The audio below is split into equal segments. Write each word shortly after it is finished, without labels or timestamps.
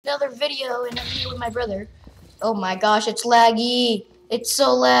Another video, and I'm here with my brother. Oh my gosh, it's laggy. It's so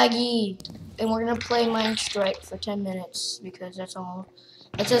laggy. And we're gonna play Mind Strike for 10 minutes because that's all.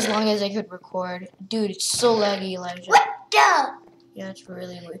 That's as long as I could record. Dude, it's so laggy, Elijah. What the? Yeah, it's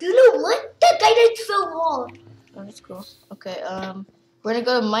really weird. Do you know what? That guy didn't so hard. Oh, that's cool. Okay, we're gonna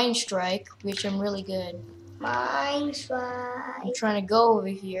go to Mind Strike, which I'm really good. Mind Strike. I'm trying to go over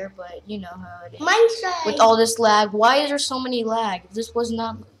here, but you know how it is. Mind Strike. With all this lag, why is there so many lag? This was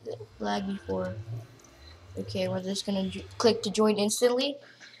not lag before. Okay, we're just gonna click to join instantly.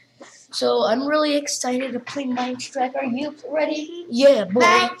 So I'm really excited to play Mind Strike. Are you ready? Yeah, boy.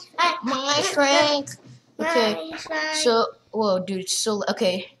 Mind Strike. Okay. Mind Strike. So, whoa, dude, it's so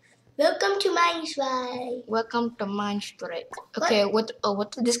okay. Welcome to Mind Strike. Welcome to Mind Strike. Okay, what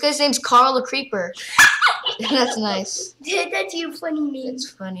this guy's name's Carl the Creeper. That's nice. That's your funny name. It's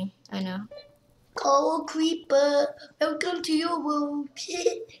funny, I know. Carl Creeper, welcome to your world.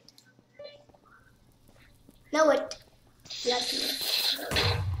 Now what?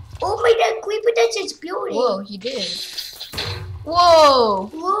 Oh my God, Creeper, that's exploding. Whoa, he did. Whoa!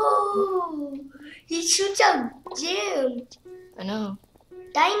 Whoa! He shoots out gems. I know.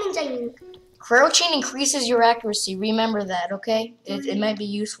 Diamonds, I mean. Crouching increases your accuracy. Remember that, okay? It might be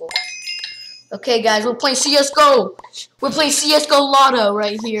useful. Okay, guys, we're playing CS:GO. We're playing CS:GO Lotto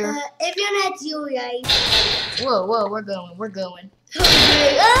right here. Everyone has 0 life. Whoa, we're going.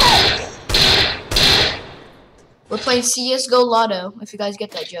 We're playing CS:GO Lotto, if you guys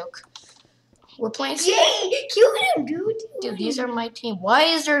get that joke. We're playing Yay! Kill him, dude. Dude, these are my team. Why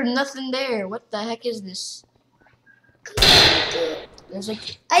is there nothing there? What the heck is this? There's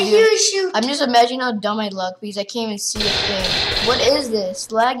like, I hear you shoot. I'm just imagining how dumb I look because I can't even see a thing. What is this?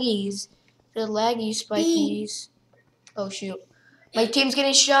 Laggies. The laggy spikies. Oh shoot. My team's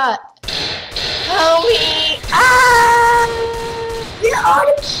getting shot. Help me! Ah!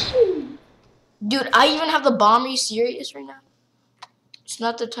 Dude, I even have the bomb. Are you serious right now? It's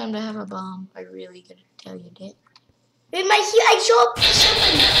not the time to have a bomb. I really gotta tell you that. In my here, I saw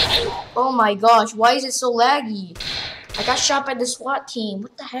someone. Oh my gosh, why is it so laggy? I got shot by the SWAT team.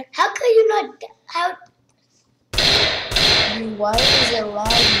 What the heck? How can you not? How? Dude, why is it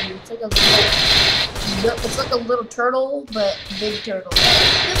laggy? It's like a little turtle, but big turtle.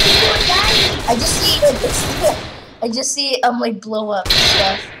 I just see it like blow up and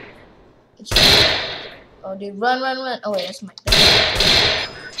stuff. Oh dude, run. Oh wait, that's my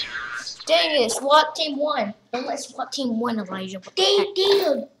dang it, SWAT team won. Don't let SWAT team win, Elijah. They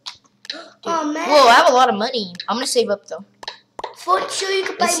did. Oh man. Whoa, I have a lot of money. I'm gonna save up though. So you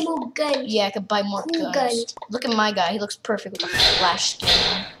can buy more guns. Yeah, I could buy more guns. Look at my guy. He looks perfect with a flash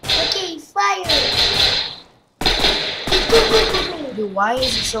skin. Okay, fire. Dude, why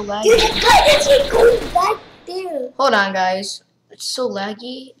is it so laggy? Dude, the guy doesn't go back there. Hold on, guys. It's so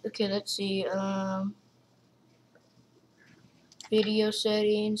laggy. Okay, let's see. Video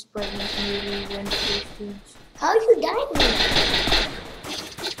settings, brightness, movie, render distance. How you dying?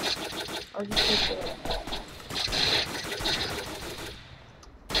 I'll just take it.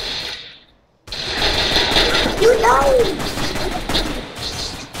 You died.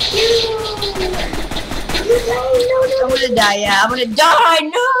 You died. No. I'm gonna die. Yeah, I'm gonna die.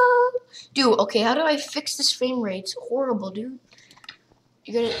 No, dude. Okay, how do I fix this frame rate? It's horrible, dude.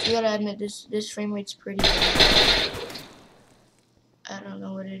 You gotta admit this frame rate's pretty good. I don't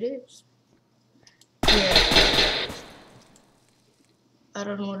know what it is. Yeah. I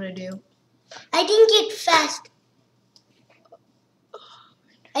don't know what to do. I think it fast.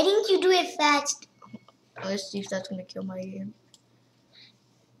 I think you do it fast. Let's see if that's gonna kill my game.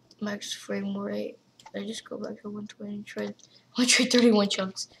 Max frame rate. I just go back to 120 and try 31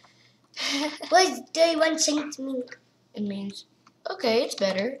 chunks. What's 31 cents mean? It means okay, it's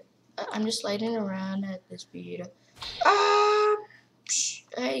better. I'm just sliding around at this speed.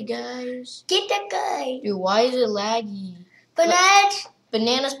 Hey guys. Get that guy. Dude, why is it laggy?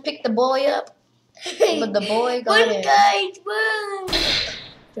 Bananas picked the boy up, but the boy got it. Guys, run.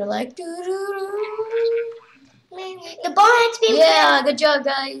 They're like, doo-doo-doo. The bomb has been yeah, good job,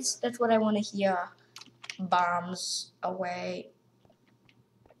 guys. That's what I want to hear. Bombs away.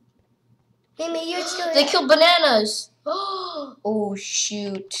 Maybe you're still. They killed bananas. Oh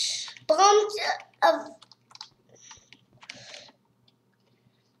shoot. Bombs of.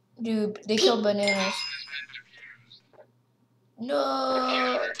 Dude, they killed bananas.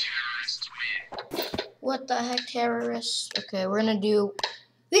 No. What the heck, terrorists? Okay, we're gonna do.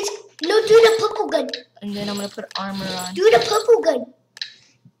 Do the purple gun. And then I'm gonna put armor on. Do the purple gun.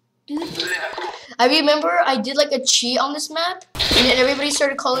 I remember I did like a cheat on this map, and then everybody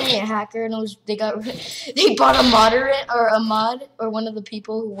started calling me a hacker, and they bought a mod or one of the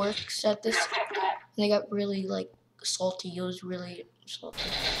people who works at this, and they got really like salty. It was really salty.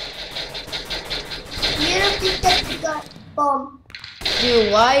 You don't think that you got bomb.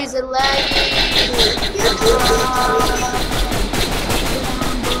 Dude, why is it lagging?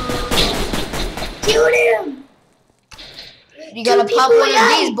 Kill him. You gotta pop one of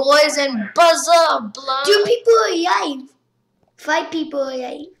these boys and buzz up, blood. 2 people alive. 5 people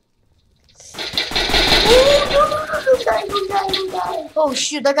alive. Don't die. Oh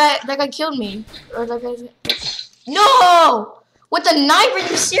shoot, that guy killed me. Or that guy's no! With the knife? Are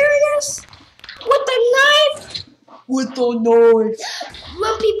you serious? With the knife? With the knife.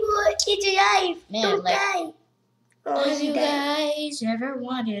 1 people is alive. Man, Don't like, die. Have you guys ever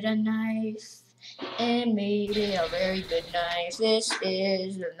wanted a knife and made it a very good knife? This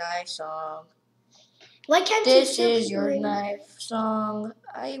is your knife song. Why can't This you is your knife song.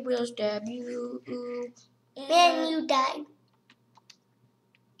 I will stab you. Then you die.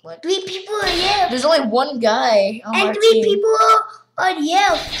 What? 3 people are left. There's only one guy on our And 3 team. people are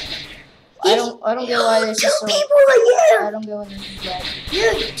left. I don't get why this is 2 so. people are left. I don't get why this is bad.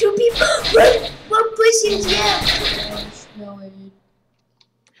 Yeah, 2 people. 1 person's left. No, I did.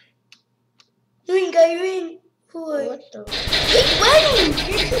 Ring, guy, ring. What the? Keep running.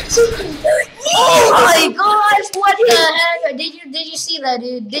 Oh my gosh! What the heck? Did you see that,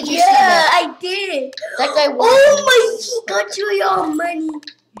 dude? Did you see that? I did. That guy won. Oh my! He got you your money.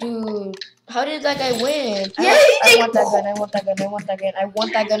 Dude, how did that guy win? Yeah, I want that gun. I want that gun. I want that gun. I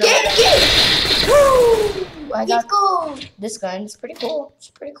want that gun. Get it. Woo! I Let's got go. this gun. It's pretty cool. It's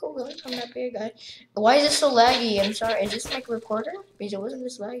pretty cool gun. I'm not big guy. Why is it so laggy? I'm sorry. Is this like a recorder? Because it wasn't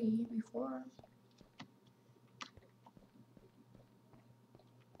this laggy before.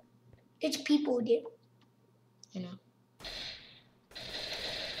 It's people there. You know.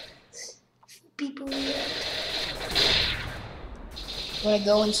 People there. I'm gonna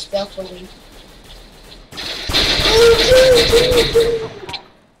go in stealthily.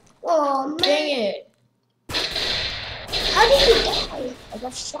 Oh man. Dang it. How did you die? I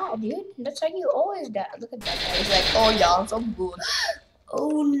got shot, dude. That's how you always die. Look at that guy. He's like, oh yeah, I'm so good.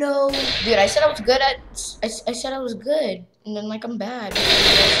 Oh no. Dude, I said I was good at. I said I was good, and then like I'm bad.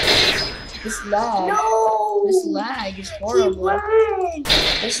 This lag. No. This lag is He horrible. won.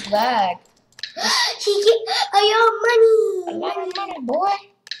 This lag. He get A your lot money. of money, boy.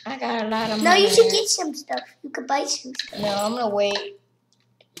 I got a lot of money. Now you should get some stuff. You could buy some stuff. No, I'm gonna wait.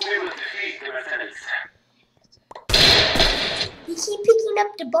 You keep picking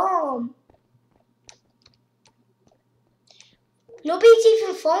up the bomb. Nobody's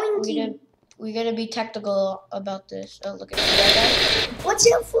even following you. We gotta be tactical about this. Oh, look at that guy. What's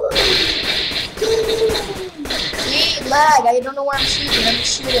it for? See, lag. I don't know where I'm shooting. I'm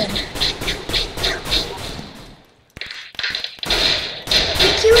just shooting. You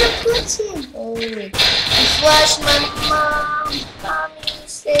killed a person. Oh, you flashed my mom. Mommy,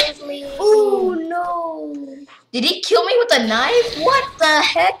 save me. Oh no. Did he kill me with a knife? What the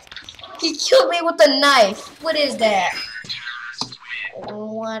heck? He killed me with a knife. What is that?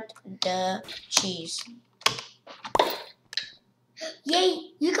 What the cheese?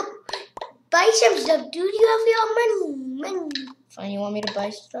 Yay, you can buy some stuff, dude. You have your money. Fine, you want me to buy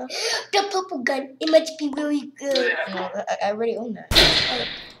stuff? The purple gun, it must be really good. No, I already own that.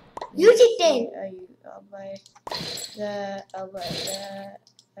 Use it then. I'll buy that. I'll buy that.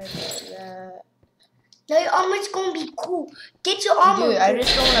 I buy that. Now your armor's gonna be cool. Get your armor. Dude, I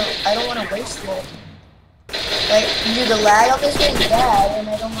don't wanna waste it. Like, dude, the lag on this game is bad, and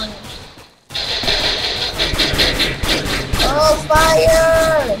I don't wanna. Oh,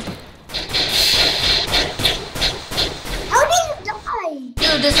 fire! How did you die?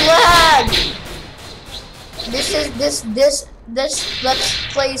 Dude, this lag! This Let's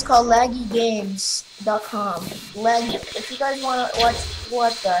Play is called LaggyGames.com. Lag. If you guys wanna watch,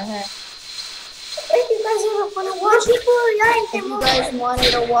 what the heck? If you guys ever wanna watch people If you guys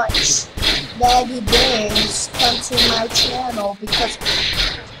wanted to watch Laggy Games, come to my channel because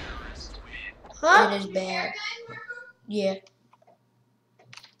it is bad. Yeah,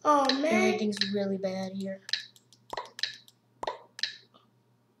 Oh man. everything's really bad here.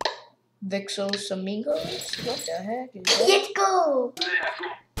 Vixos Amigos? What the heck is that? Let's go.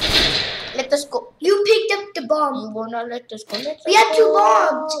 Let us go. You picked up the bomb. You wanna let us go? We have 2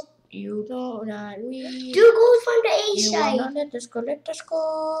 bombs. You know that we. Dude, go from the A You side. wanna let us go? Let us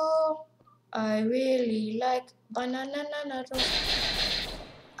go. I really like banana.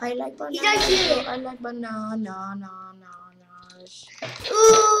 I like He's not here. I like bananas.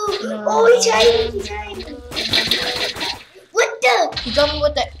 Ooh. No. Oh, he's hiding. He's hiding. What the? He got me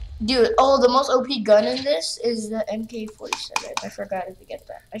with that. Dude, oh, the most OP gun in this is the MK-47. I forgot to get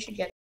that. I should get it.